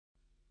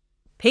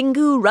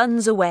Pingu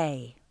Runs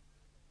Away.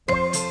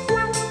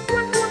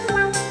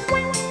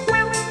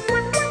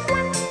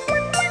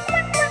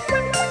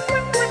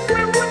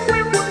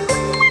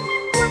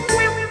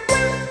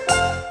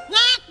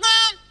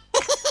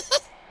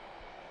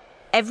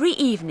 Every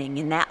evening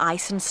in their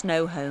ice and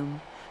snow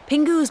home,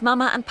 Pingu's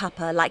mama and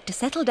papa like to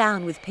settle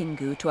down with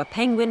Pingu to a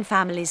penguin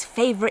family's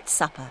favourite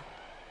supper.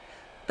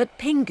 But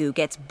Pingu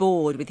gets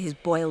bored with his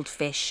boiled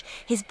fish,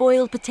 his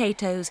boiled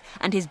potatoes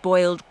and his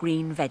boiled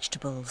green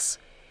vegetables.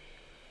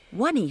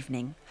 One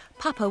evening,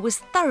 Papa was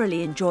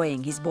thoroughly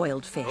enjoying his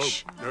boiled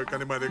fish.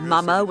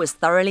 Mama was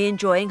thoroughly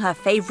enjoying her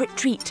favourite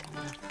treat,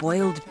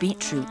 boiled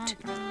beetroot.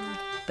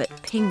 But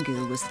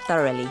Pingu was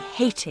thoroughly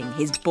hating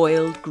his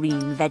boiled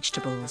green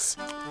vegetables.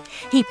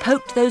 He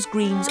poked those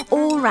greens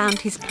all round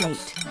his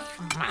plate.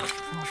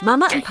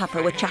 Mama and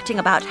Papa were chatting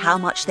about how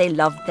much they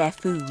loved their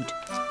food.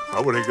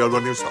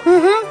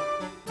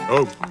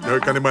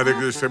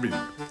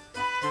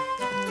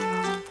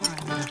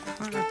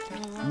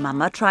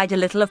 Mama tried a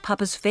little of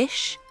Papa's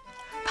fish.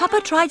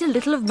 Papa tried a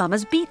little of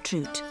Mama's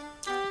beetroot.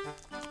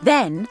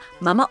 Then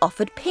Mama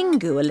offered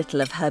Pingu a little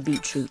of her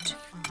beetroot.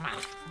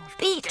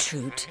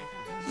 Beetroot?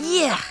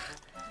 Yuck!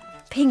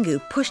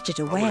 Pingu pushed it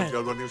away.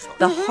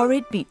 The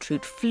horrid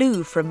beetroot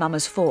flew from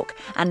Mama's fork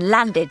and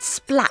landed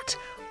splat,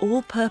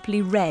 all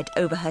purply red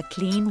over her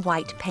clean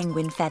white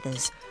penguin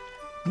feathers.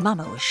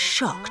 Mama was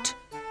shocked.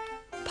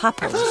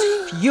 Papa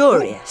was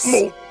furious.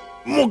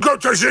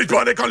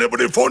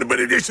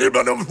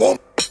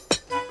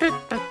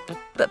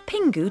 But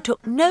Pingu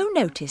took no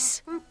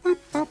notice.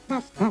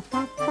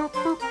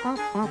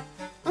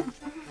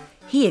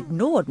 He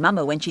ignored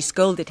Mama when she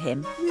scolded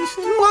him.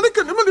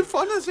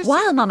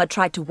 While Mama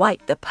tried to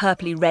wipe the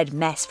purply red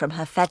mess from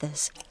her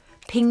feathers,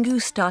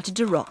 Pingu started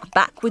to rock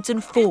backwards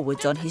and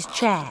forwards on his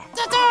chair.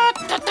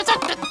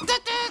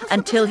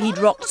 Until he'd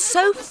rocked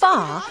so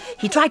far,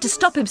 he tried to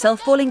stop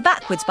himself falling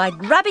backwards by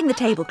grabbing the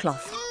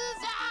tablecloth.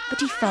 But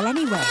he fell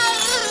anyway.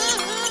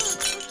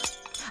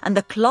 And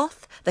the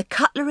cloth, the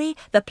cutlery,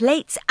 the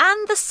plates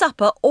and the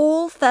supper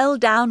all fell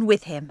down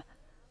with him.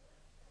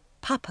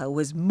 Papa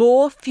was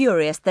more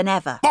furious than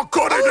ever.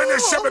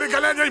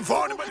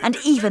 And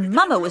even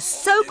Mama was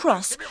so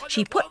cross,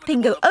 she put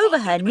Pingu over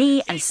her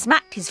knee and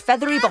smacked his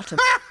feathery bottom.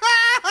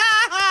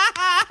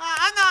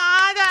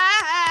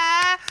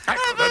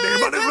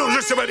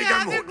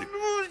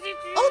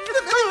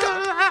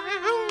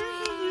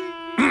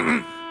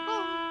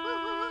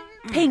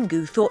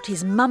 Pingu thought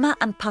his Mama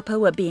and Papa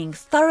were being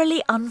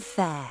thoroughly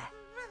unfair.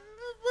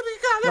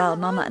 While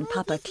Mama and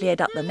Papa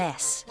cleared up the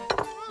mess,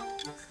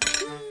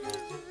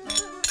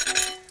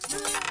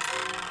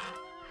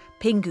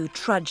 Pingu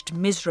trudged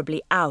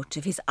miserably out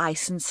of his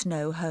ice and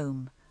snow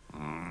home.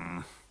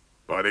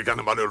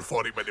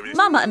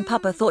 Mama and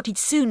Papa thought he'd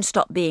soon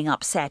stop being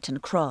upset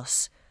and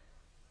cross.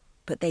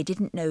 But they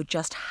didn't know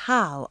just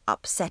how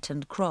upset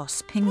and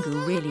cross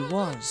Pingu really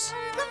was.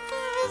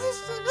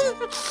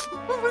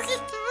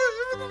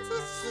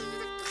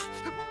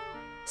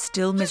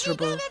 Still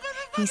miserable,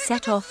 he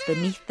set off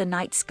beneath the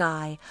night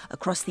sky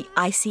across the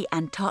icy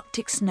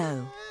Antarctic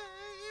snow.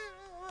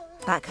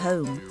 Back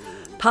home,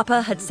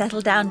 Papa had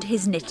settled down to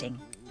his knitting.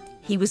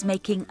 He was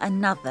making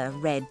another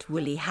red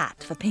woolly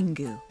hat for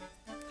Pingu.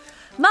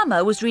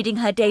 Mama was reading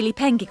her daily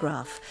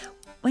pengigraph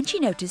when she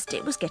noticed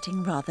it was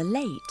getting rather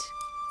late.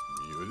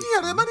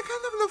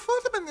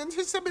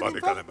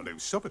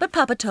 But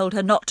Papa told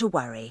her not to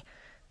worry.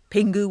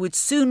 Pingu would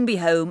soon be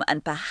home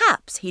and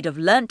perhaps he'd have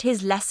learnt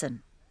his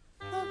lesson.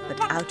 But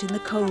out in the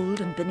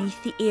cold and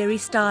beneath the eerie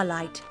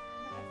starlight,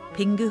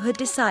 Pingu had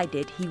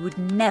decided he would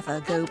never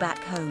go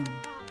back home,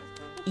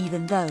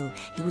 even though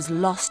he was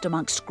lost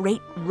amongst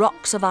great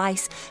rocks of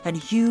ice and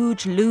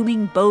huge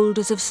looming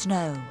boulders of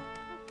snow.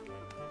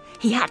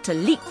 He had to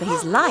leap for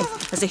his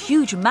life as a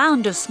huge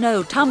mound of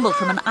snow tumbled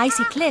from an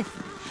icy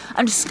cliff,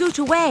 and scoot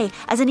away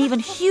as an even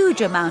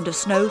huger mound of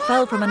snow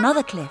fell from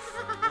another cliff.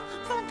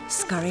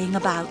 Scurrying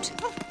about,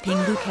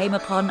 Pingu came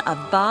upon a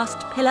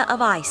vast pillar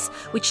of ice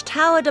which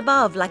towered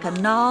above like a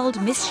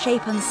gnarled,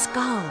 misshapen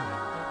skull.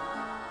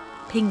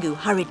 Pingu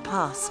hurried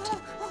past.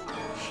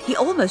 He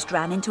almost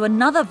ran into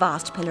another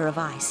vast pillar of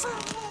ice.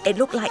 It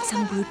looked like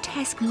some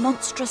grotesque,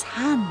 monstrous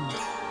hand.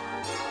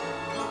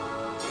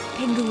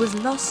 Pingu was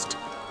lost,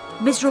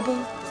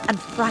 miserable and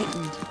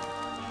frightened.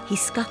 He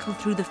scuttled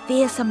through the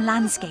fearsome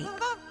landscape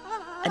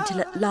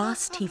until at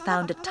last he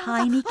found a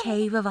tiny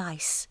cave of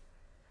ice.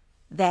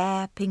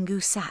 There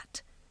Pingu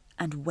sat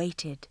and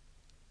waited.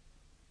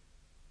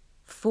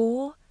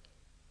 For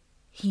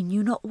he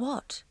knew not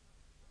what.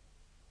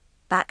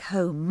 Back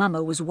home,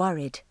 Mama was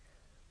worried.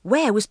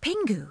 Where was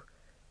Pingu?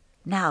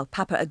 Now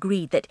Papa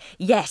agreed that,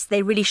 yes,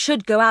 they really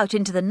should go out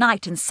into the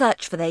night and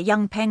search for their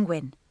young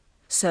penguin.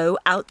 So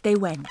out they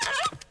went.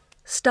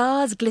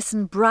 Stars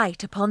glistened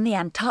bright upon the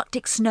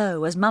Antarctic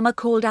snow as Mama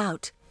called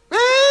out,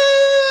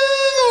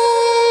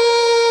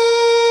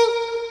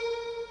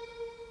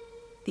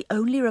 The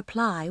only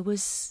reply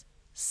was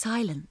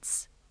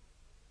silence.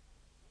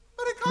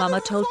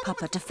 Mama told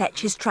Papa to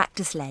fetch his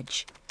tractor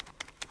sledge.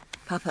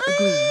 Papa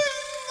agreed.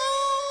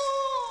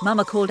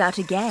 Mama called out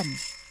again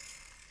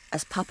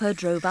as Papa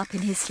drove up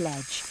in his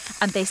sledge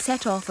and they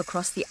set off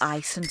across the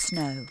ice and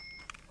snow.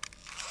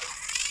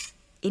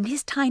 In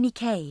his tiny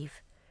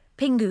cave,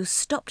 Pingu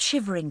stopped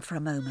shivering for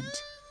a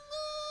moment.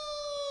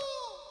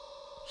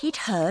 He'd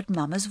heard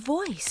Mama's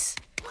voice.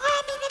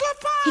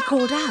 He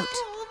called out.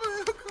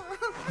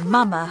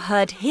 Mama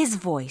heard his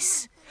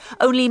voice.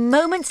 Only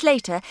moments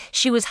later,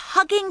 she was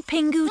hugging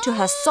Pingu to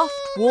her soft,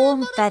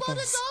 warm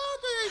feathers.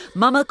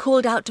 Mama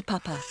called out to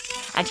Papa,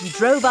 and he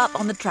drove up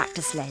on the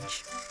tractor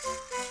sledge.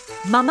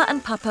 Mama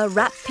and Papa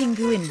wrapped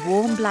Pingu in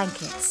warm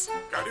blankets,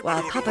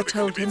 while Papa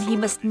told him he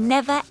must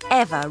never,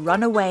 ever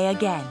run away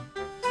again.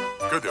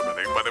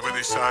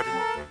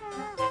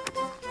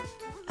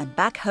 And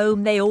back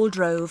home they all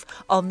drove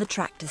on the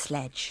tractor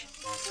sledge.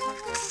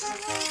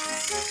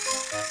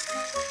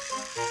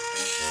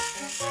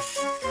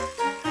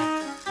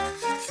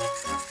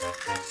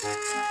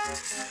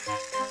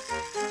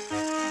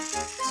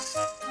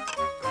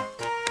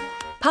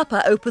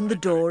 Papa opened the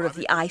door of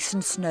the ice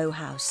and snow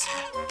house,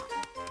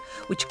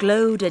 which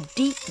glowed a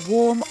deep,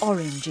 warm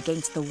orange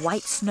against the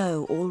white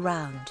snow all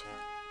round.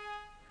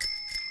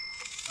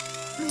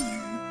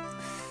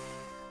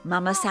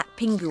 Mama sat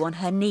Pingu on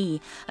her knee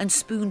and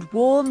spooned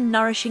warm,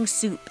 nourishing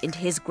soup into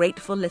his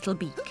grateful little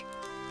beak,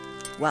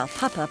 while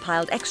Papa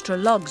piled extra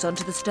logs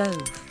onto the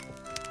stove.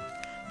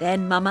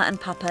 Then Mama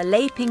and Papa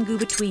lay Pingu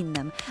between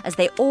them as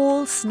they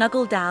all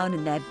snuggled down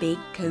in their big,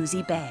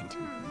 cosy bed.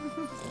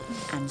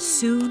 And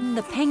soon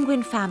the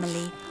penguin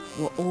family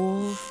were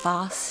all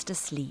fast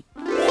asleep.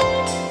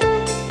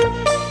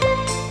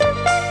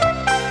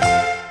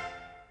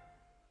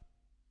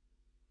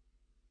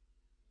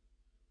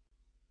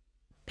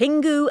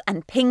 Pingu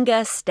and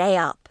Pinga stay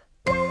up.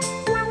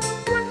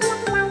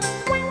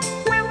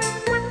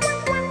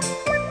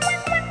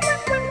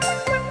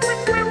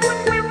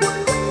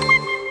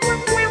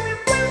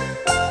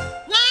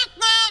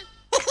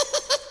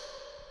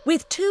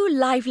 With two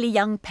lively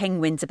young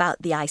penguins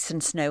about the ice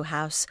and snow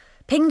house,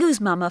 Pingu's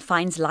mama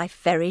finds life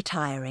very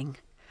tiring.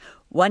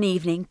 One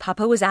evening,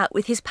 Papa was out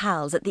with his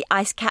pals at the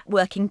Ice Cap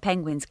Working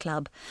Penguins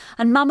Club,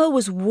 and Mama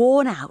was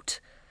worn out.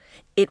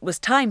 It was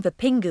time for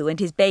Pingu and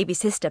his baby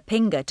sister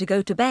Pinga to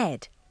go to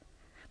bed.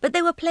 But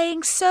they were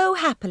playing so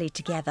happily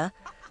together,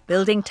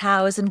 building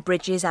towers and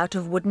bridges out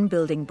of wooden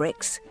building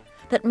bricks,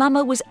 that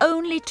Mama was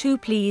only too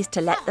pleased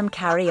to let them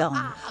carry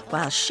on,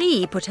 while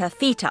she put her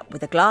feet up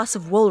with a glass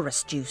of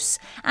walrus juice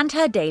and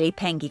her daily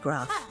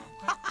pengygraph.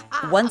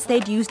 Once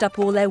they'd used up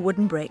all their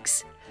wooden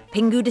bricks,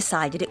 Pingu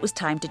decided it was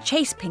time to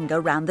chase Pinga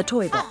round the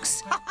toy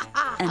box.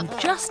 And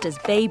just as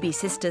baby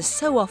sisters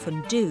so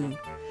often do,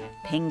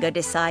 Pinga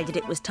decided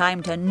it was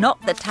time to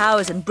knock the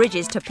towers and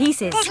bridges to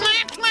pieces.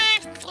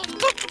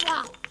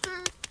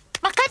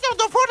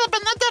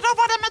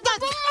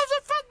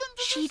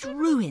 She'd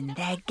ruined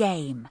their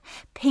game.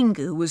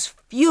 Pingu was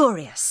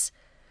furious.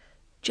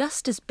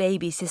 Just as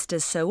baby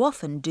sisters so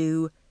often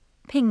do,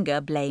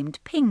 Pinga blamed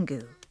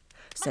Pingu.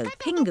 So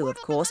Pingu, of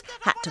course,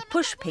 had to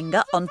push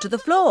Pinga onto the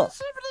floor.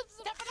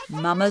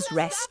 Mama's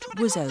rest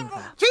was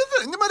over.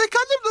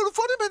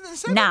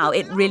 Now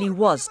it really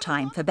was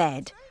time for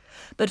bed.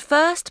 But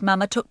first,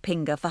 Mama took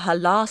Pinga for her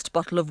last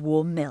bottle of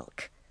warm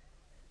milk.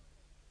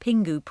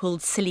 Pingu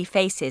pulled silly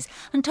faces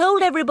and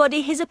told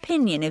everybody his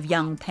opinion of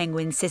young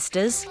penguin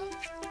sisters.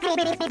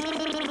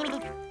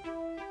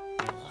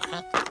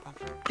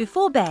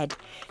 Before bed,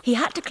 he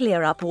had to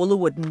clear up all the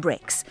wooden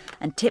bricks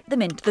and tip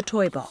them into the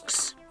toy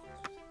box.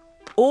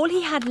 All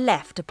he had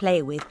left to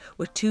play with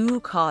were two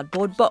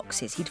cardboard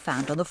boxes he'd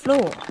found on the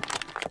floor.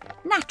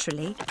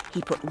 Naturally,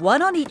 he put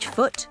one on each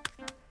foot,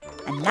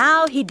 and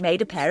now he'd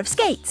made a pair of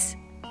skates.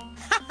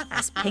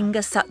 As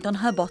Pinga sucked on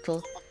her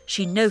bottle,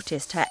 she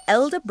noticed her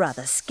elder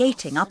brother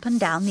skating up and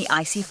down the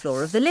icy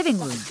floor of the living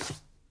room.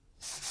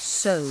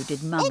 So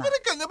did Mama.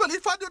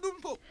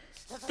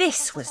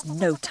 This was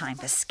no time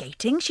for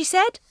skating, she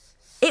said.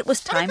 It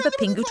was time for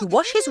Pingu to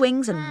wash his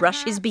wings and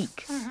brush his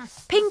beak.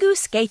 Pingu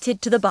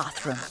skated to the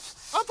bathroom.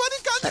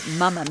 But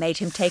Mama made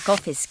him take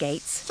off his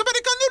skates.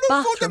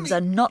 Bathrooms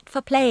are not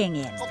for playing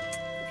in.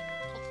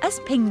 As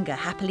Pinga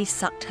happily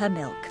sucked her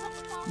milk,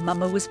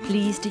 Mama was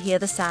pleased to hear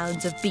the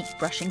sounds of beak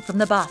brushing from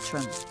the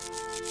bathroom.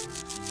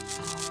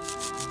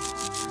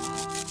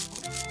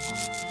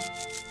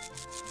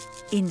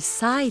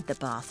 Inside the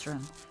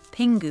bathroom,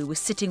 Pingu was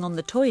sitting on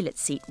the toilet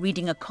seat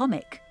reading a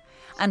comic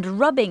and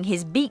rubbing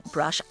his beak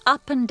brush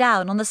up and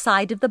down on the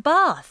side of the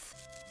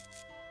bath.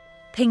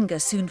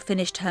 Pinga soon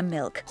finished her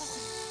milk,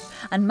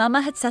 and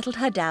Mama had settled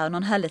her down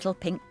on her little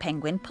pink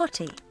penguin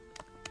potty.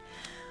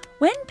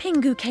 When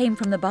Pingu came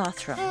from the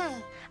bathroom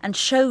and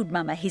showed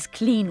Mama his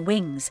clean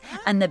wings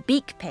and the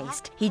beak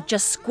paste he'd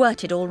just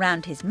squirted all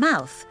round his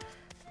mouth,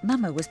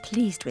 Mama was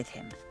pleased with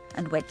him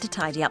and went to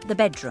tidy up the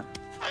bedroom.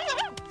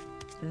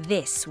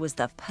 This was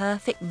the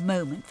perfect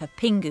moment for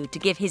Pingu to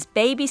give his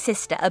baby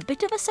sister a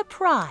bit of a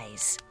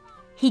surprise.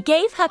 He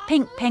gave her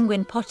pink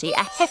penguin potty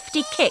a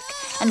hefty kick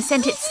and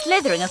sent it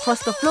slithering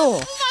across the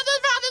floor.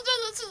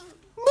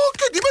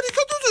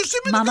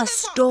 Mama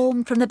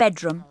stormed from the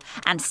bedroom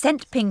and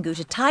sent Pingu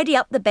to tidy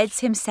up the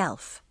beds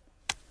himself.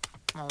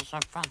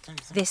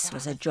 This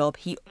was a job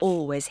he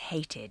always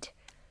hated.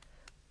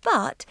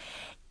 But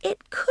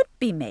it could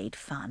be made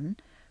fun.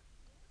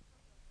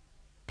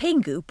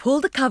 Pingu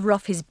pulled the cover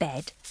off his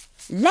bed,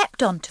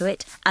 leapt onto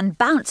it and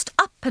bounced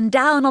up and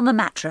down on the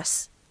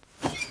mattress.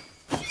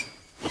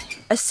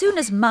 As soon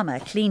as Mama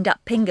cleaned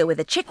up Pinga with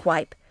a chick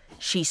wipe,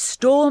 she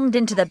stormed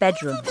into the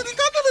bedroom.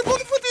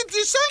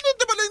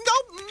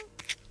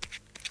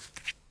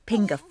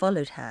 Pinga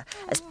followed her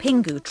as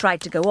Pingu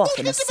tried to go off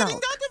in a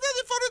sulk.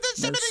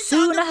 No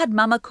sooner had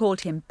Mama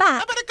called him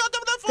back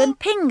than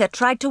Pinga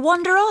tried to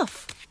wander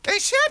off.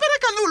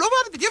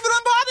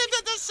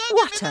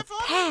 What a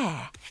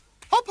pair!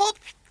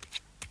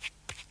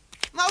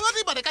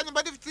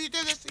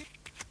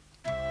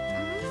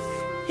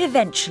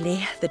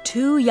 Eventually, the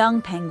two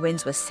young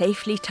penguins were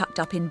safely tucked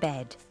up in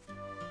bed.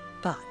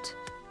 But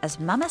as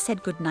Mama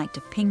said goodnight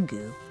to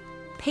Pingu,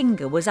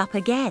 Pinga was up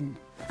again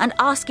and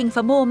asking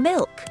for more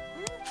milk.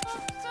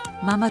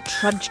 Mama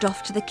trudged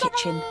off to the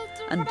kitchen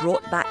and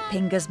brought back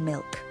Pinga's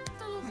milk.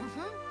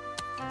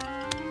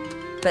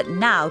 But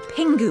now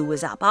Pingu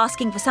was up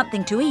asking for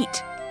something to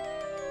eat.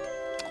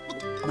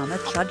 Mama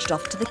trudged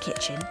off to the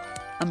kitchen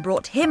and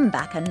brought him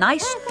back a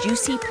nice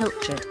juicy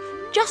pilchard,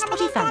 just what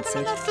he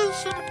fancied.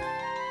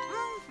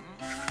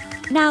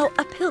 Now,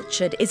 a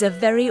pilchard is a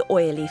very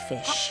oily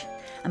fish,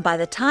 and by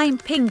the time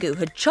Pingu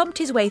had chomped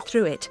his way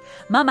through it,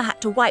 Mama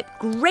had to wipe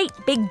great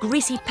big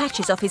greasy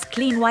patches off his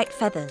clean white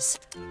feathers.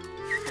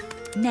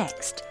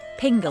 Next,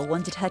 Pinga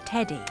wanted her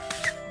teddy.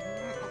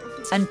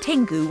 And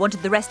Pingu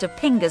wanted the rest of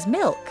Pinga's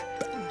milk.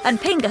 And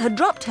Pinga had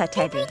dropped her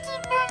teddy.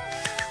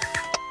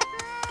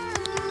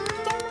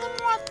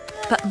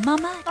 But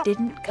Mama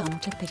didn't come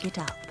to pick it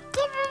up.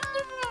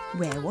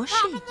 Where was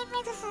she?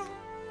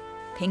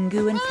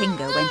 Pingu and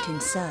Pinga went in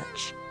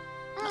search.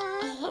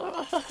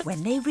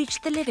 When they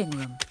reached the living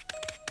room,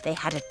 they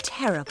had a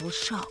terrible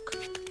shock.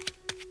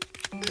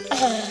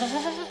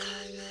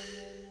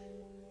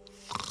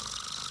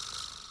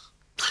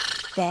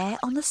 There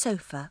on the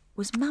sofa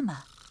was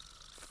Mama,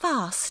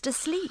 fast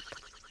asleep.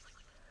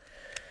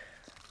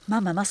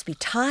 Mama must be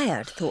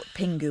tired, thought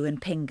Pingu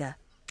and Pinga.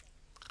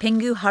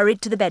 Pingu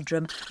hurried to the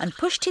bedroom and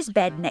pushed his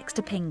bed next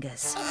to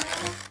Pinga's.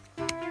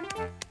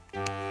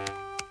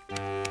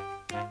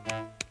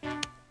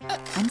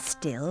 And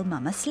still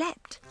Mama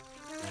slept.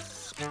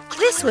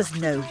 This was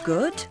no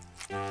good.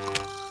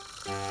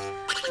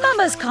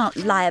 Mamas can't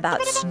lie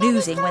about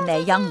snoozing when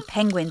their young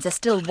penguins are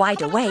still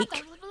wide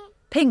awake.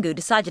 Pingu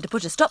decided to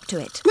put a stop to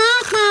it.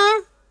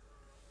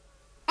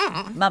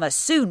 Mama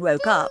soon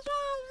woke up,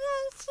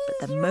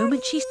 but the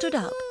moment she stood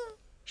up,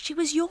 she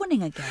was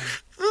yawning again.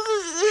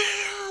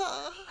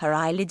 Her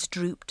eyelids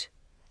drooped,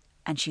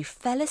 and she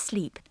fell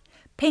asleep.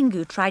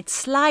 Pingu tried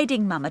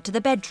sliding Mama to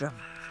the bedroom,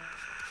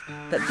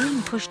 but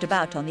being pushed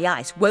about on the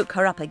ice woke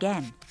her up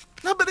again.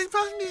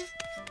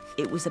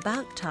 It was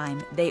about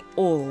time they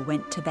all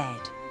went to bed.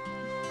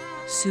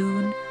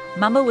 Soon,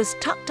 Mama was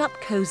tucked up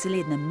cosily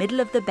in the middle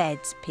of the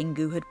beds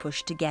Pingu had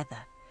pushed together,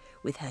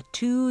 with her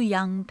two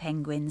young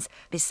penguins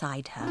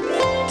beside her.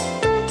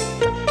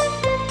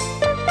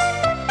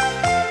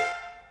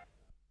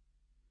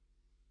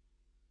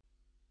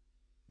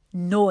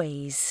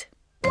 Noise.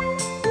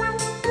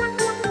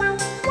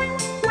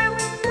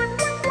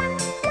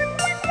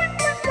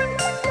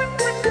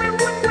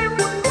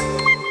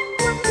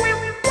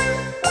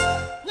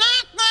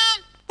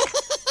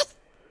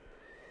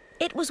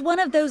 It was one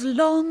of those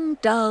long,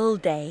 dull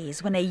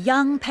days when a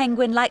young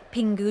penguin like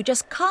Pingu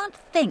just can't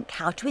think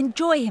how to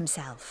enjoy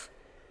himself.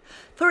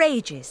 For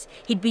ages,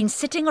 he'd been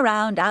sitting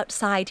around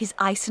outside his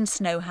ice and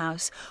snow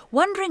house,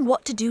 wondering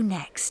what to do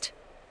next.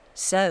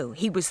 So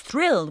he was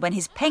thrilled when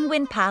his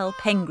penguin pal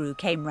Pingu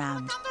came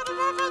round.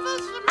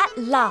 At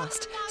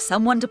last,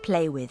 someone to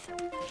play with.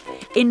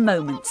 In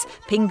moments,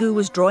 Pingu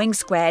was drawing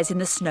squares in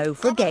the snow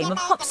for a game of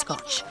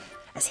hopscotch,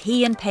 as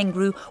he and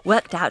Pingu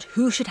worked out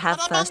who should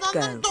have first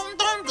go.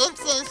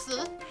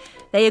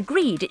 They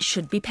agreed it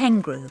should be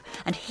Pingu,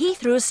 and he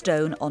threw a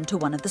stone onto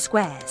one of the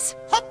squares.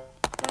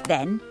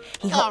 Then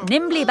he hopped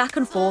nimbly back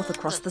and forth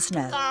across the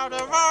snow.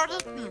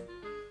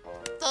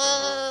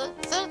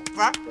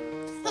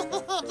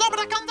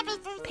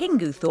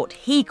 Pingu thought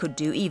he could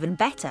do even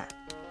better.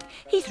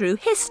 He threw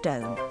his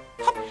stone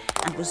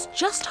and was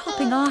just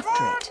hopping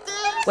after it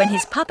when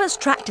his papa's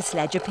tractor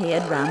sledge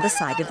appeared round the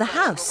side of the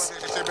house.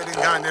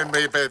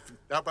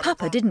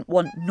 Papa didn't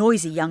want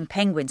noisy young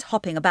penguins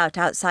hopping about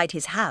outside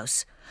his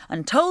house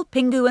and told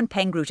Pingu and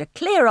Pingu to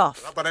clear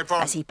off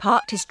as he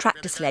parked his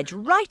tractor sledge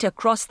right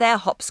across their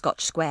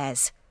hopscotch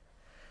squares.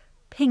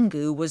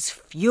 Pingu was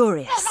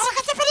furious.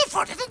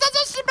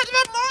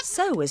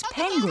 So was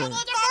Pingu.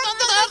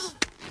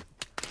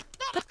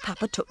 But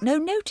Papa took no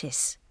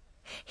notice.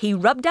 He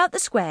rubbed out the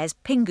squares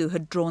Pingu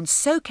had drawn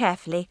so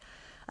carefully,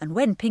 and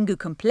when Pingu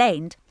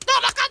complained,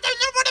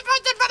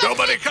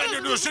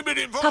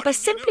 Papa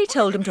simply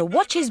told him to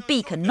watch his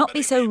beak and not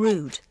be so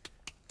rude.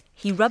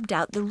 He rubbed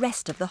out the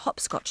rest of the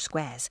hopscotch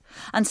squares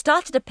and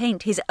started to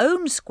paint his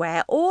own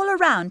square all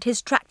around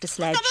his tractor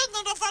sledge.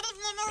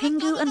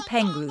 Pingu and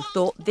Pingu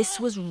thought this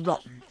was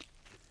rotten.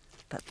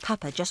 But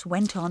Papa just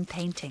went on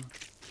painting.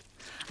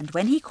 And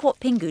when he caught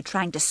Pingu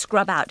trying to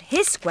scrub out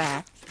his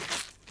square,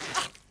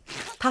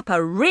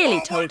 Papa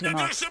really told him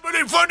off.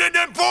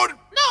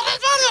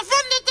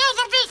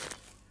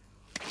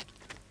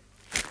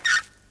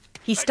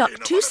 He stuck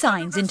 2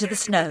 signs into the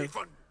snow.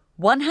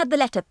 One had the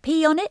letter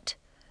P on it,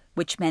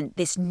 which meant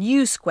this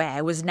new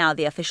square was now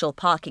the official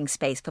parking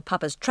space for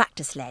Papa's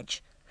tractor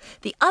sledge.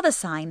 The other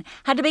sign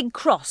had a big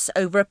cross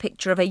over a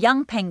picture of a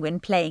young penguin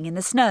playing in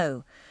the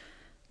snow,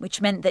 which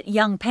meant that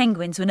young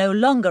penguins were no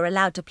longer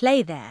allowed to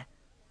play there.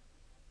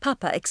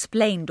 Papa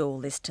explained all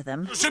this to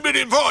them.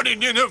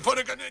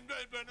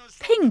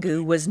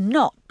 Pingu was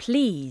not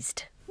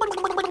pleased.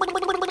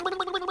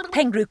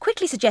 Pingu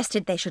quickly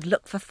suggested they should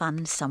look for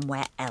fun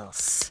somewhere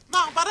else.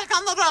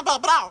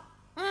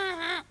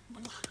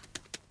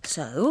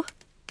 So,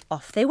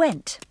 off they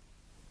went.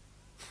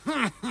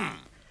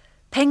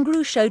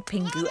 Pingu showed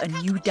Pingu a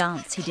new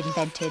dance he'd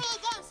invented.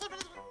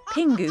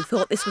 Pingu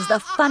thought this was the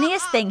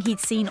funniest thing he'd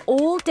seen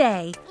all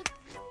day.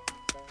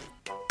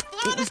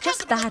 It was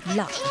just bad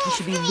luck that he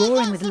should be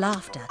roaring with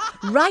laughter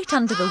right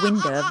under the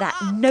window of that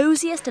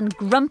nosiest and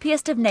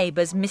grumpiest of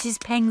neighbours, Mrs.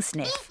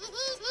 Pengsniff.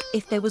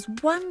 If there was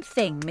one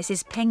thing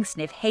Mrs.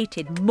 Pengsniff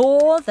hated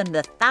more than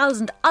the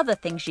 1,000 other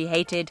things she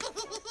hated,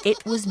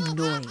 it was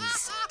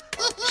noise.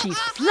 She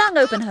flung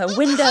open her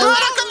window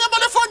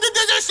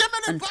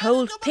and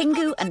told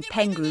Pingu and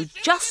Pingu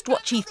just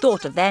what she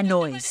thought of their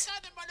noise.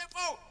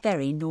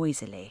 Very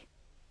noisily.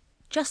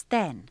 Just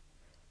then,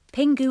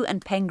 Pingu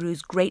and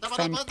Pingu's great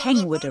friend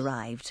Pengwood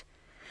arrived,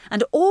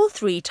 and all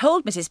 3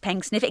 told Mrs.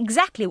 Pengsniff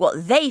exactly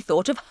what they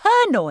thought of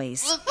her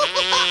noise.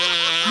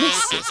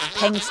 Mrs.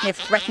 Pengsniff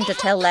threatened to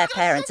tell their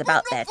parents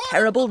about their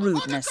terrible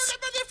rudeness.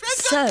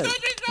 So,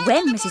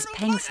 when Mrs.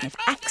 Pengsniff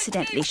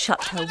accidentally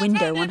shut her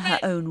window on her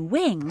own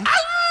wing,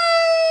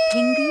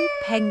 Pingu,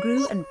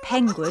 Pingu and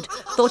Pengwood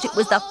thought it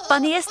was the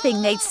funniest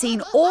thing they'd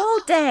seen all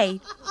day.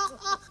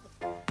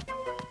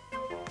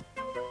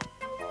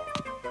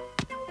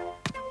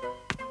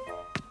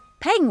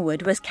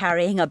 Pengwood was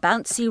carrying a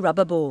bouncy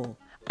rubber ball.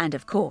 And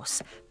of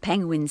course,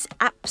 penguins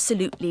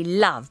absolutely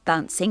love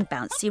bouncing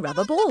bouncy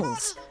rubber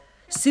balls.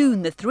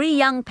 Soon the 3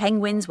 young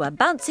penguins were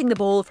bouncing the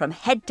ball from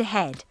head to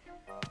head.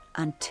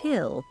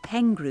 Until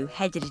Pingu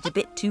headed it a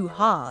bit too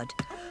hard.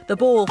 The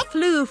ball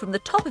flew from the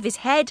top of his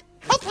head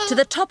to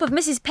the top of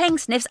Mrs.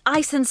 Pengsniff's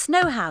ice and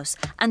snow house,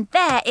 and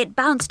there it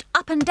bounced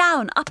up and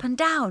down,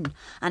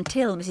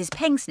 until Mrs.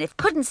 Pengsniff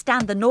couldn't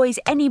stand the noise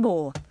any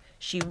more.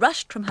 She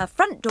rushed from her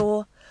front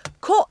door,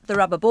 caught the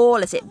rubber ball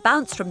as it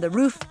bounced from the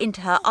roof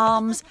into her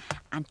arms,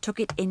 and took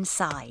it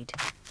inside.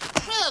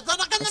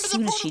 As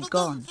soon as she'd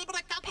gone,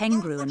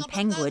 Pingu and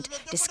Pengwood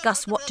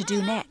discussed what to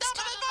do next.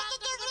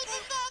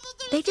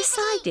 They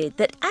decided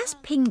that as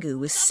Pingu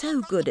was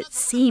so good at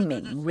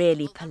seeming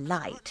really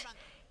polite,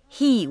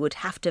 he would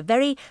have to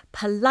very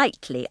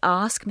politely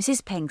ask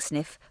Mrs.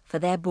 Pengsniff for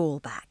their ball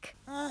back.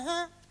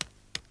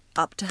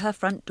 Up to her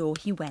front door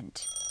he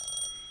went.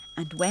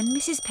 And when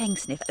Mrs.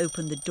 Pengsniff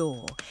opened the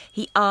door,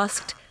 he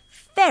asked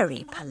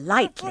very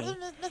politely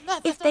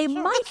if they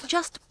might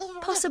just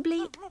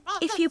possibly,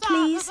 if you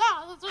please,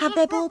 have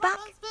their ball back.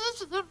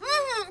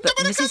 But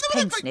Mrs.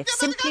 Pengsniff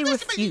simply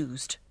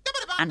refused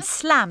and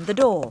slammed the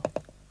door.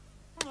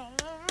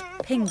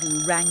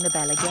 Pingu rang the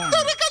bell again.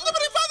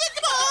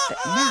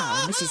 But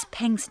now Mrs.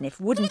 Pengsniff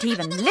wouldn't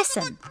even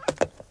listen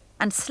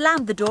and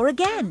slammed the door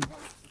again.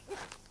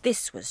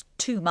 This was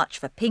too much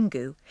for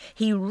Pingu.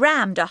 He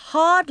rammed a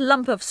hard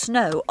lump of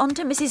snow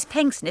onto Mrs.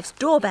 Pengsniff's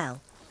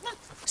doorbell.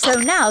 So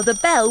now the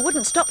bell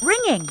wouldn't stop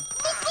ringing.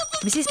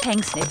 Mrs.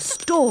 Pengsniff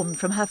stormed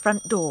from her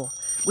front door,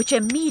 which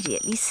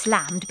immediately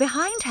slammed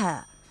behind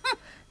her.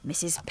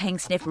 Mrs.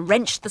 Pengsniff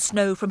wrenched the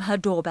snow from her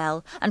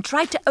doorbell and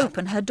tried to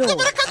open her door.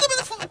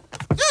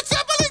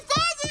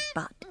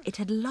 But it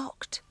had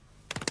locked.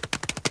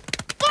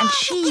 And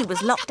she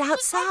was locked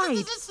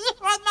outside.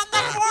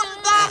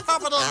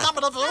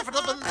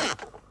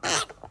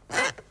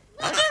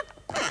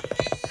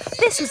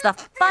 This was the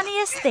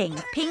funniest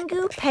thing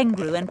Pingu,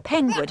 Pingu and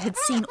Pengwood had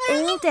seen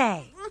all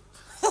day.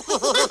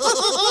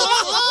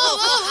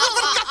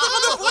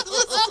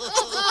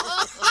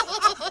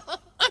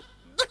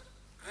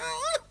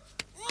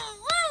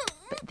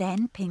 But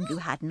then Pingu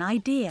had an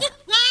idea.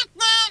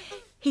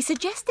 He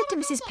suggested to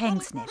Mrs.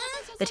 Pengsniff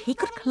that he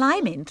could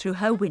climb in through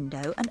her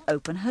window and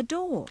open her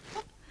door.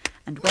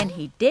 And when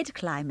he did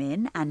climb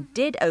in and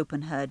did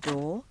open her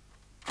door,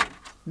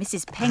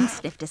 Mrs.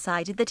 Pengsniff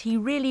decided that he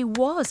really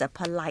was a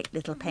polite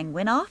little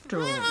penguin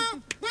after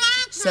all.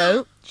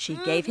 So she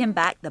gave him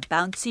back the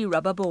bouncy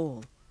rubber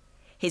ball.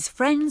 His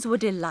friends were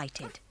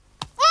delighted.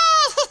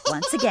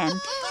 Once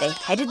again, they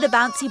headed the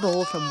bouncy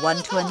ball from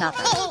one to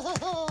another.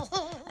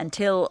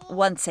 Until,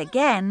 once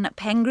again,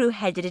 Pingu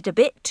headed it a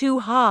bit too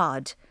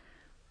hard.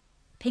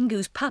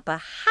 Pingu's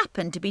papa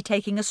happened to be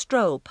taking a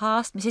stroll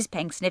past Mrs.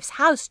 Pengsniff's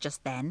house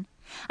just then,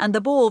 and the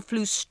ball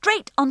flew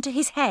straight onto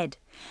his head,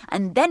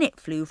 and then it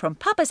flew from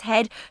Papa's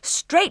head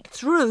straight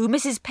through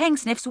Mrs.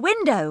 Pengsniff's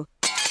window.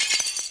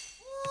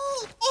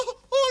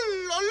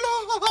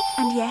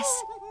 And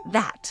yes,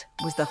 That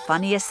was the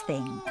funniest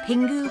thing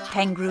Pingu,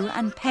 Pengu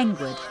and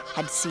Penguin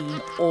had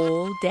seen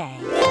all day.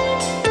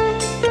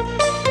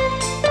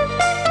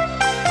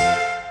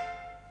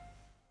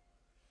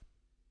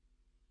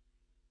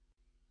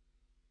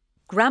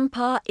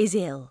 Grandpa is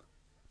ill.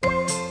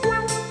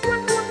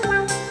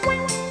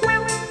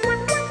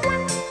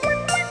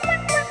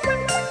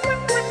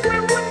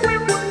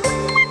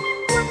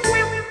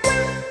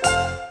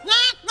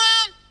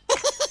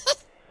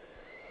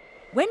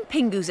 When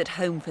Pingu's at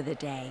home for the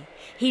day,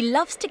 he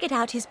loves to get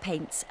out his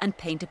paints and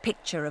paint a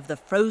picture of the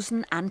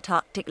frozen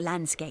Antarctic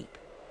landscape.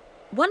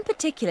 One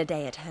particular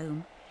day at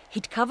home,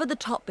 he'd covered the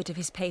top bit of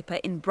his paper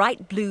in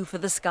bright blue for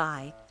the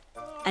sky,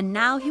 and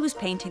now he was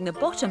painting the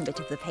bottom bit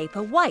of the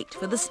paper white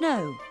for the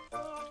snow.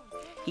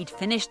 He'd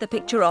finished the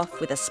picture off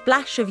with a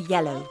splash of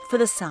yellow for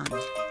the sun.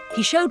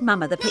 He showed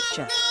Mama the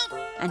picture,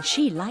 and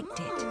she liked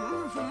it.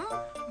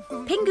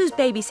 Pingu's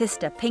baby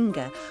sister,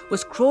 Pinga,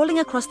 was crawling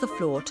across the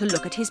floor to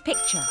look at his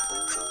picture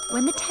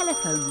when the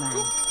telephone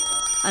rang,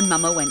 and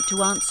Mama went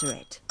to answer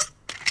it.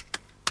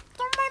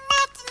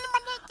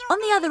 On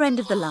the other end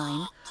of the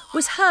line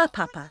was her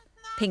papa,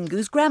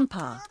 Pingu's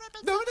grandpa.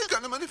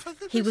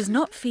 He was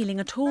not feeling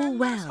at all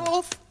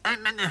well.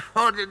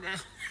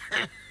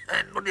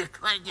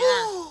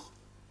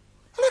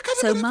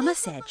 So Mama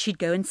said she'd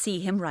go and see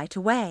him right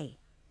away.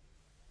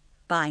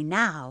 By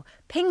now,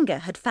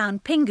 Pinga had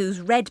found Pingu's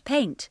red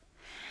paint,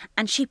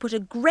 and she put a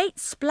great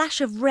splash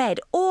of red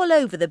all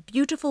over the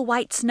beautiful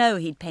white snow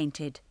he'd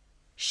painted.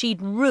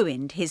 She'd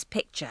ruined his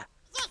picture.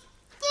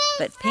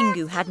 But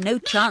Pingu had no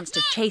chance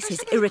to chase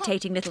his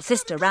irritating little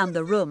sister round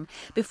the room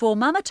before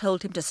Mama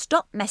told him to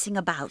stop messing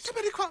about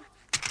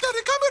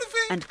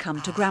and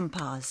come to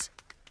Grandpa's.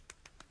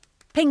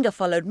 Pinga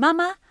followed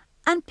Mama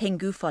and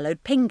Pingu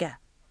followed Pinga.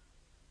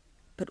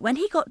 But when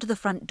he got to the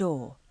front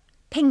door,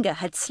 Pinga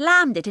had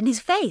slammed it in his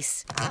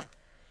face.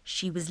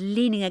 She was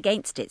leaning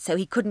against it so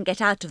he couldn't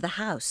get out of the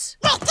house.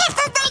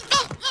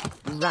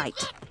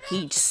 Right,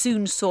 he'd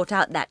soon sort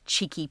out that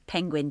cheeky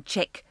penguin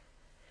chick.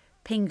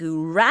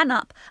 Pingu ran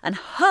up and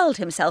hurled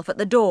himself at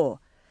the door.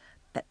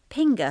 But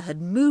Pinga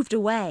had moved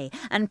away,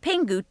 and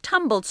Pingu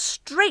tumbled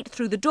straight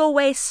through the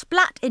doorway,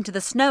 splat into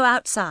the snow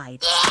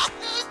outside.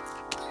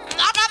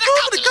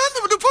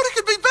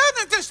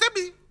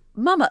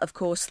 Mama, of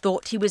course,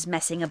 thought he was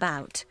messing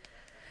about.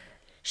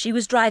 She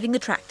was driving the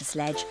tractor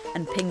sledge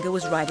and Pinga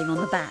was riding on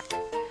the back.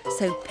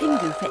 So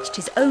Pingu fetched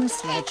his own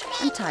sledge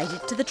and tied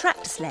it to the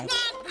tractor sledge.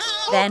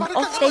 Then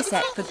off they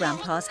set for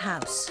Grandpa's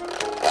house.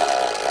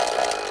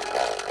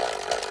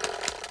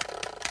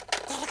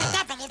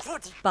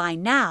 By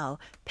now,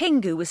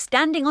 Pingu was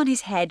standing on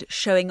his head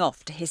showing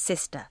off to his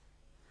sister.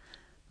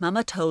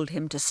 Mama told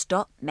him to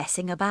stop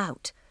messing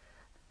about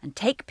and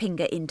take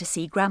Pinga in to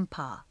see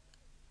Grandpa.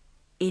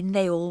 In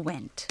they all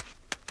went.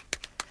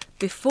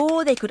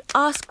 Before they could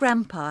ask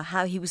Grandpa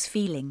how he was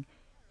feeling,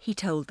 he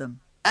told them.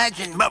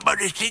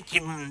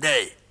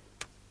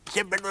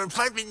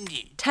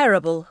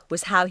 Terrible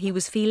was how he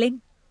was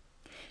feeling.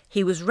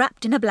 He was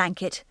wrapped in a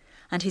blanket,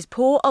 and his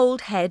poor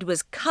old head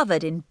was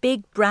covered in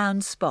big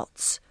brown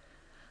spots.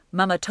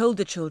 Mama told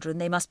the children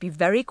they must be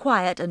very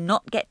quiet and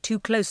not get too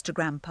close to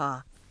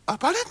Grandpa.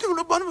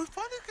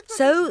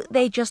 So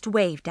they just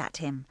waved at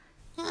him.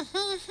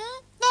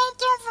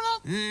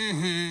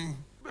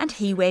 And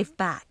he waved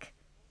back.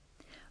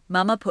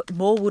 Mama put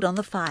more wood on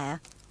the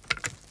fire,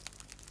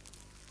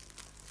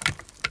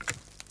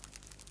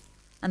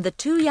 and the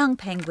two young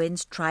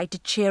penguins tried to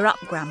cheer up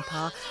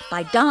Grandpa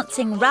by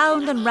dancing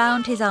round and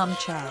round his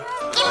armchair.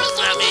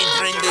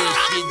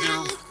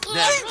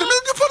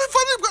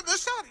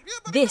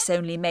 This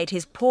only made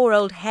his poor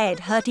old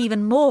head hurt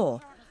even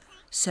more.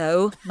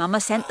 So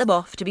Mama sent them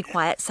off to be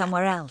quiet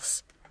somewhere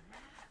else.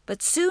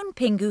 But soon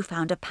Pingu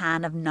found a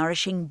pan of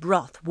nourishing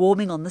broth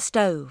warming on the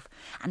stove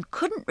and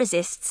couldn't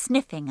resist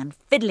sniffing and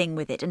fiddling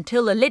with it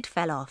until the lid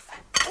fell off.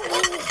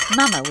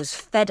 Mama was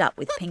fed up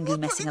with Pingu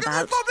messing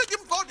about.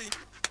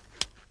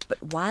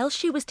 But while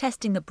she was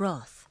testing the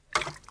broth,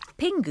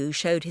 Pingu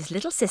showed his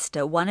little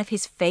sister one of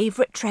his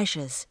favourite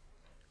treasures,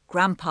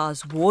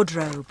 Grandpa's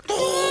wardrobe.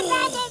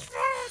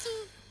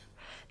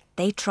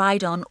 They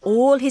tried on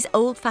all his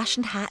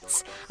old-fashioned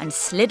hats and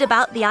slid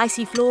about the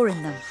icy floor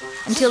in them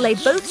until they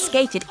both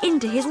skated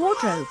into his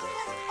wardrobe.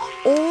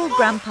 All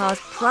Grandpa's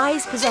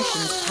prized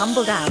possessions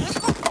tumbled out.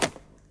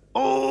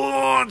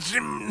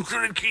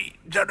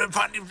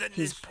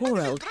 His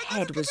poor old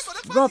head was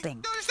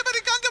throbbing.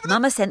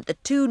 Mama sent the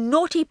two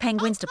naughty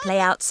penguins to play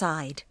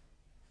outside.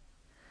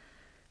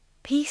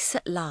 Peace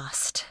at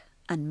last,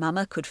 and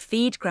Mama could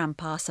feed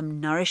Grandpa some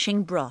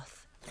nourishing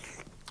broth.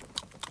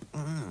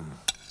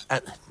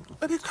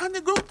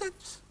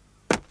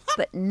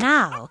 But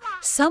now,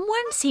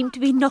 someone seemed to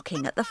be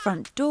knocking at the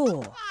front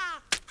door.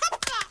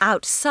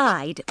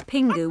 Outside,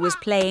 Pingu was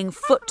playing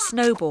foot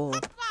snowball.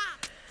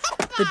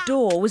 The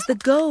door was the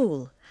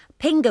goal.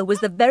 Pinga was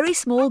the very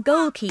small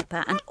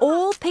goalkeeper, and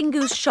all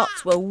Pingu's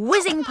shots were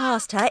whizzing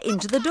past her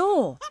into the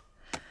door.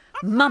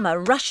 Mama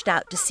rushed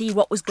out to see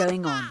what was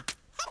going on.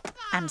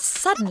 And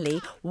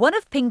suddenly, one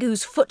of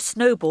Pingu's foot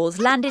snowballs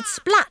landed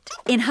splat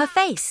in her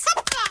face.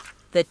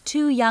 The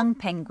two young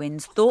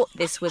penguins thought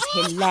this was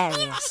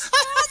hilarious.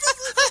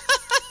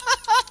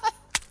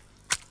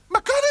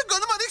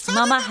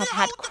 Mama had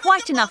had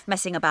quite enough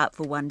messing about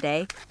for one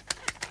day.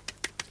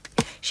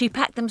 She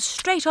packed them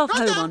straight off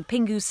home on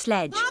Pingu's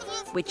sledge,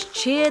 which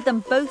cheered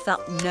them both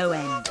up no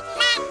end.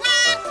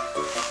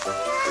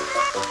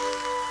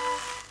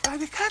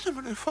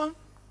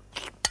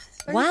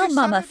 While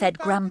Mama fed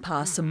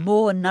Grandpa some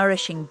more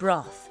nourishing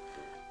broth,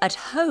 at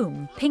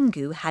home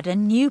Pingu had a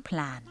new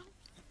plan.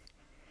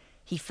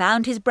 He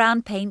found his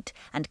brown paint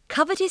and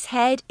covered his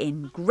head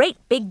in great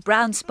big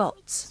brown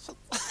spots.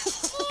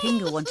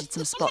 Pingu wanted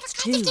some spots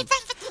too,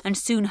 and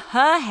soon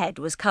her head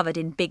was covered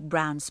in big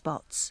brown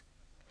spots.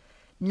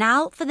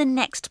 Now for the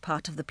next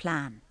part of the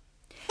plan.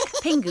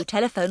 Pingu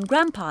telephoned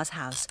Grandpa's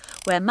house,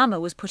 where Mama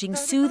was putting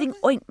soothing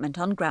ointment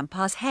on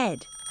Grandpa's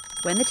head.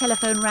 When the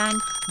telephone rang,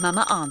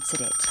 Mama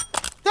answered it.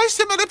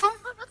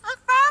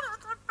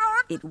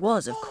 It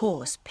was, of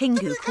course,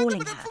 Pingu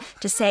calling her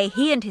to say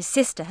he and his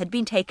sister had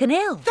been taken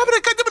ill.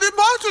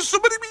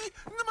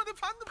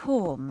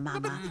 Poor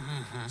Mama.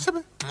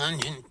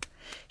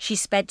 She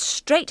sped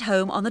straight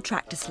home on the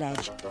tractor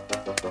sledge.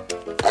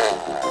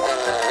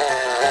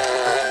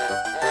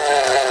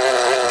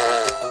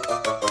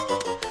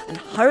 And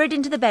hurried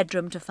into the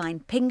bedroom to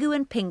find Pingu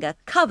and Pinga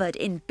covered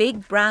in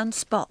big brown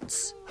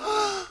spots.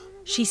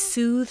 She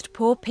soothed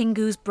poor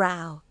Pingu's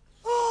brow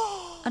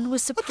and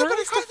was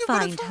surprised to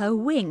find her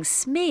wings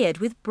smeared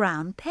with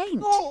brown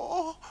paint.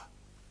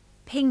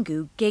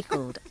 Pingu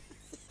giggled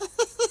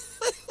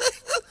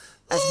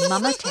as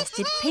Mama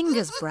tested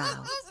Pinga's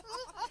brow.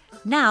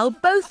 Now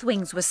both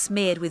wings were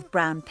smeared with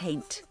brown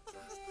paint.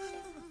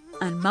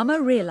 And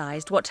Mama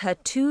realised what her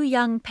two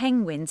young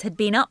penguins had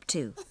been up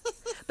to.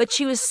 But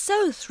she was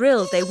so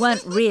thrilled they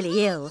weren't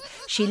really ill,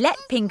 she let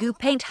Pingu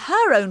paint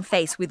her own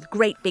face with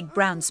great big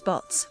brown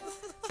spots.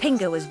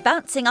 Pinga was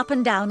bouncing up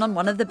and down on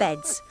one of the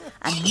beds,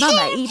 and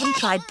Mama even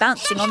tried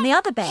bouncing on the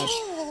other bed,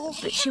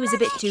 but she was a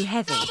bit too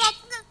heavy.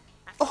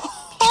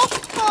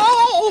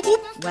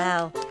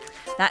 Well,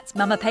 that's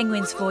Mama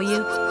Penguins for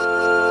you.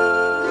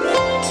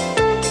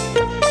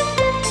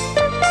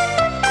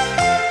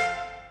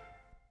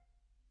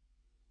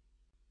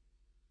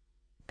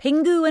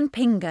 Pingu and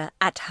Pinga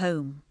at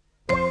home.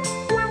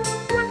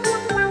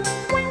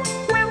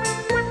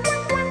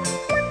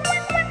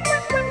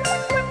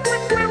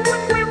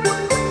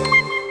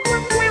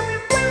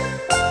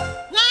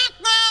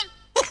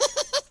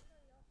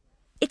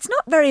 It's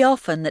not very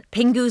often that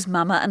Pingu's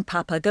Mama and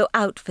Papa go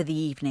out for the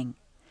evening.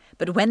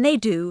 But when they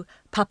do,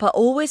 Papa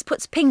always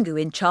puts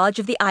Pingu in charge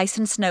of the ice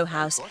and snow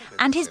house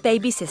and his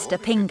baby sister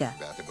Pinga.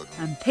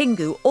 And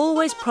Pingu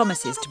always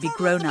promises to be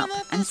grown up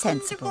and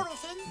sensible.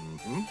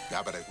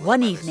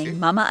 One evening,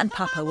 Mama and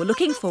Papa were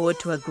looking forward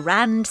to a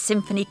grand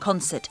symphony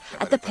concert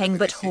at the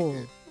Pengbert Hall.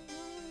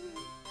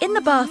 In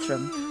the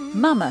bathroom,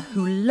 Mama,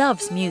 who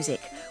loves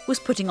music, was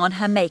putting on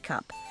her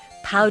makeup,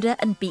 powder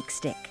and beak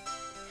stick.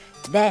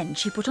 Then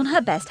she put on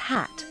her best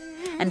hat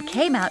and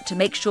came out to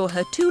make sure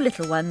her two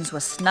little ones were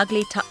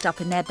snugly tucked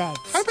up in their beds.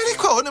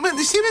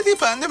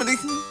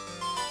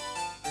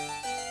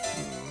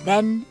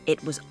 Then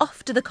it was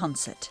off to the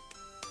concert.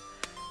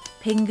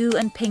 Pingu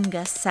and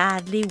Pinga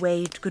sadly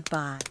waved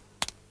goodbye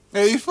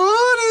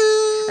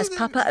as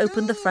Papa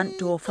opened the front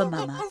door for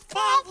Mama.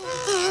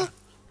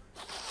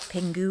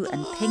 Pingu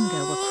and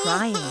Pinga were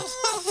crying,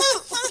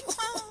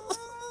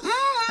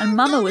 and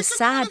Mama was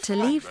sad to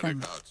leave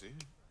them.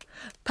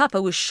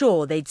 Papa was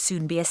sure they'd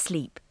soon be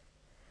asleep,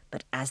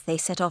 but as they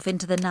set off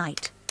into the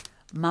night,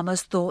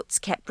 Mama's thoughts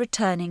kept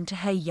returning to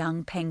her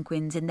young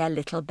penguins in their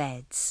little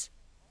beds.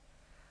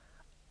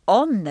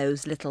 On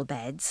those little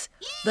beds,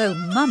 though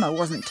Mama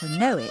wasn't to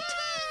know it,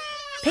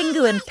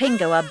 Pingu and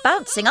Pinga were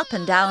bouncing up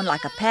and down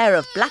like a pair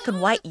of black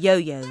and white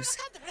yo-yos.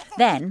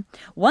 Then,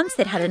 once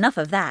they'd had enough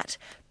of that,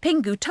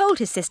 Pingu told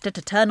his sister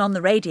to turn on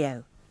the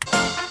radio,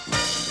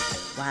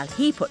 while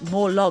he put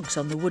more logs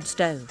on the wood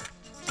stove.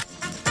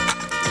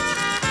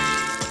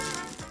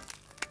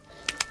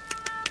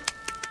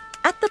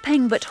 At the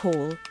Pengbert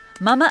Hall,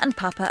 Mama and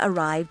Papa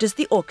arrived as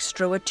the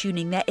orchestra were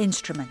tuning their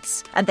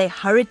instruments, and they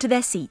hurried to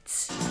their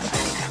seats.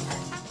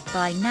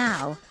 By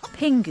now,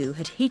 Pingu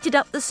had heated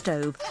up the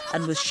stove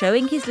and was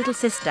showing his little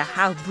sister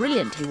how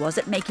brilliant he was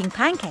at making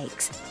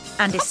pancakes,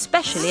 and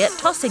especially at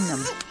tossing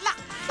them.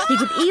 He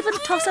could even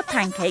toss a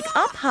pancake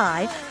up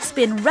high,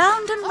 spin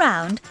round and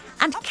round,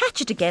 and catch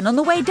it again on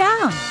the way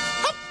down.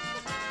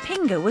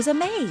 Pinga was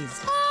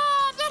amazed.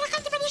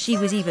 She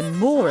was even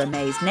more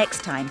amazed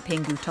next time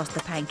Pingu tossed the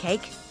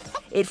pancake.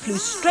 It flew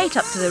straight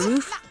up to the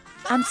roof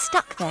and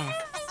stuck there.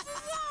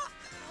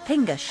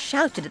 Pinga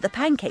shouted at the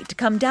pancake to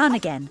come down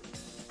again.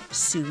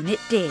 Soon it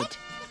did.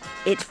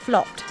 It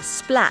flopped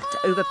splat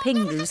over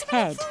Pingu's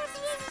head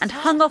and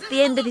hung off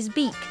the end of his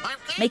beak,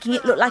 making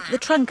it look like the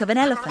trunk of an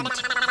elephant.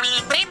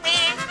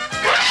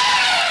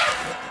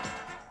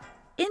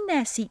 In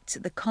their seats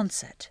at the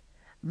concert,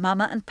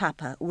 Mama and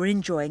Papa were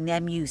enjoying their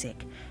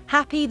music,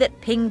 happy that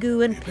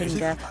Pingu and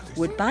Pinga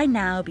would by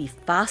now be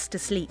fast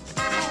asleep.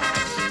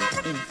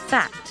 In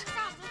fact,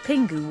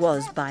 Pingu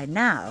was by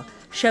now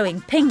showing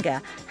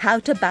Pinga how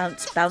to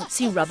bounce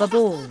bouncy rubber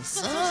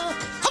balls.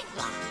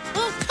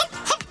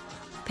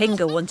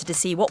 Pinga wanted to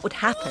see what would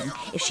happen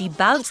if she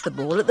bounced the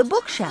ball at the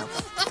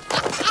bookshelf.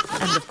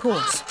 And of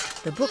course,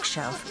 the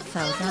bookshelf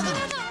fell down.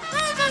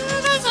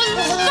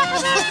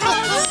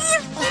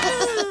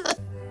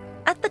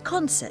 At the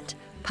concert,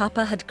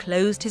 Papa had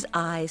closed his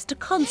eyes to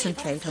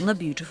concentrate on the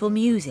beautiful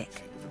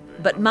music.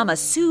 But Mama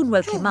soon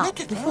woke him up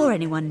before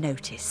anyone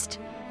noticed.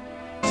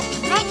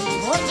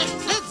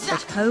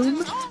 At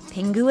home,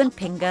 Pingu and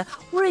Pinga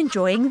were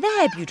enjoying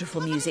their beautiful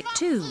music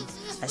too,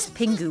 as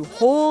Pingu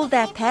hauled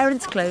their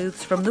parents'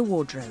 clothes from the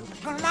wardrobe.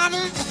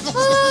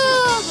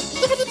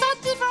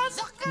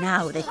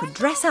 Now they could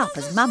dress up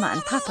as Mama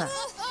and Papa.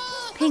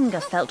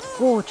 Pinga felt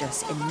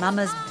gorgeous in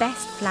Mama's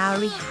best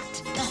flowery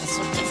hat.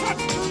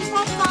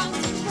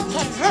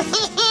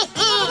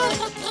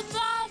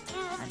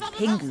 And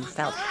Pingu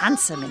felt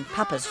handsome in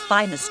Papa's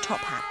finest top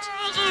hat.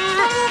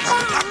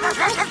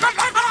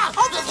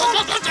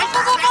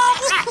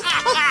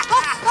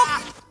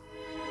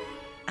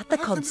 At the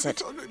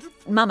concert,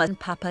 Mama and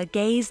Papa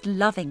gazed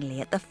lovingly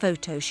at the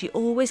photo she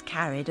always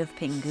carried of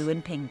Pingu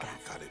and Pinga.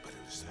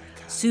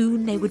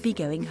 Soon they would be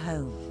going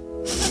home,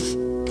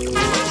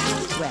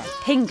 where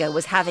Pinga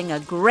was having a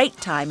great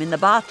time in the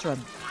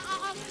bathroom.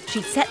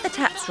 She'd set the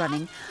taps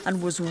running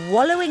and was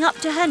wallowing up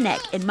to her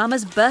neck in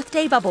Mama's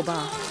birthday bubble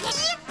bath.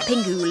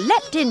 Pingu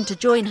leapt in to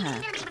join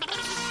her.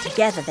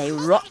 Together they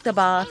rocked the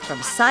bath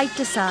from side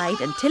to side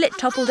until it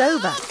toppled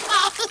over.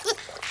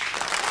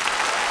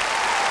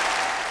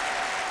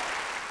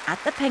 At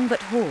the Penguin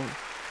Hall,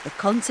 the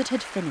concert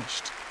had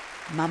finished.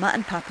 Mama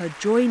and Papa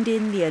joined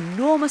in the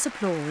enormous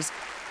applause,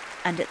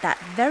 and at that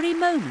very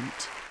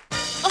moment,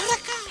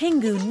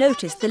 Pingu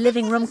noticed the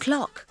living room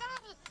clock.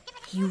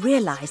 He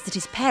realised that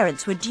his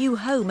parents were due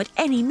home at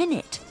any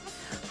minute.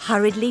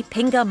 Hurriedly,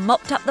 Pinga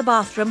mopped up the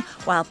bathroom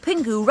while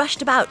Pingu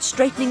rushed about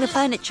straightening the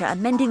furniture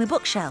and mending the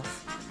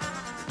bookshelf.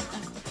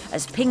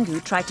 As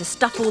Pingu tried to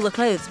stuff all the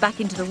clothes back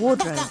into the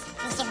wardrobe.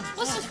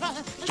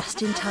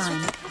 Just in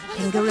time,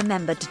 Pinga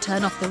remembered to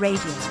turn off the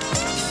radio.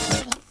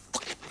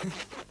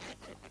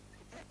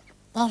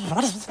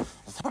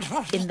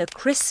 In the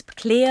crisp,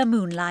 clear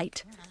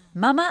moonlight,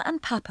 Mama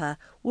and Papa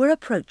were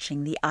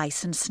approaching the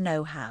ice and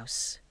snow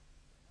house,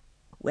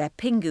 where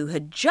Pingu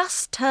had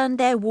just turned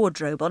their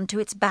wardrobe onto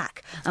its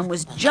back and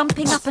was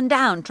jumping up and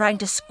down trying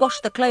to squash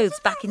the clothes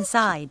back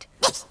inside.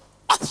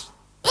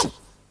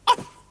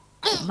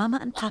 Mama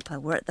and Papa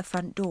were at the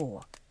front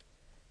door.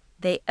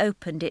 They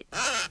opened it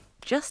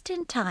just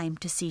in time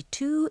to see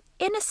two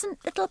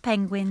innocent little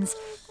penguins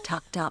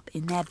tucked up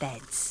in their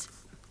beds.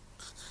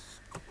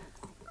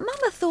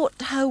 Mama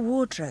thought her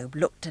wardrobe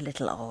looked a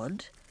little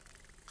odd.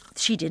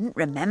 She didn't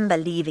remember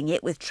leaving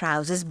it with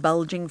trousers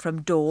bulging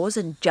from doors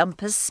and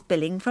jumpers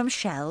spilling from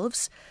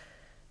shelves.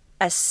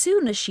 As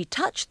soon as she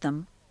touched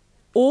them,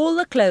 all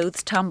the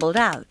clothes tumbled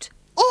out.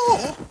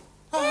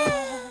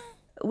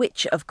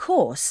 Which, of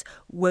course,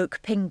 woke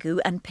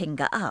Pingu and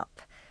Pinga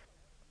up.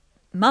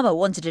 Mama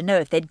wanted to know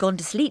if they'd gone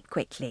to sleep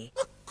quickly,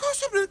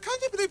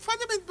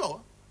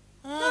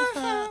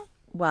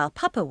 while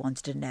Papa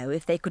wanted to know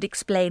if they could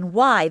explain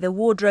why the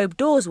wardrobe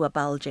doors were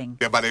bulging.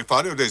 But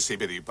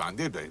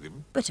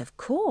of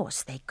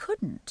course they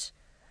couldn't.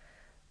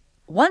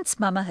 Once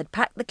Mama had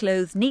packed the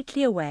clothes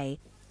neatly away,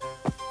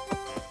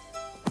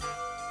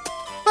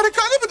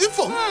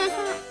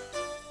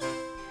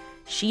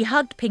 she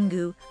hugged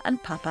Pingu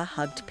and Papa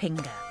hugged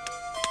Pinga,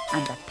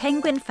 and the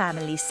penguin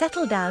family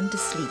settled down to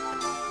sleep,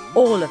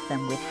 all of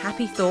them with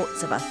happy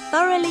thoughts of a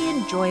thoroughly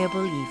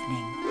enjoyable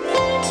evening.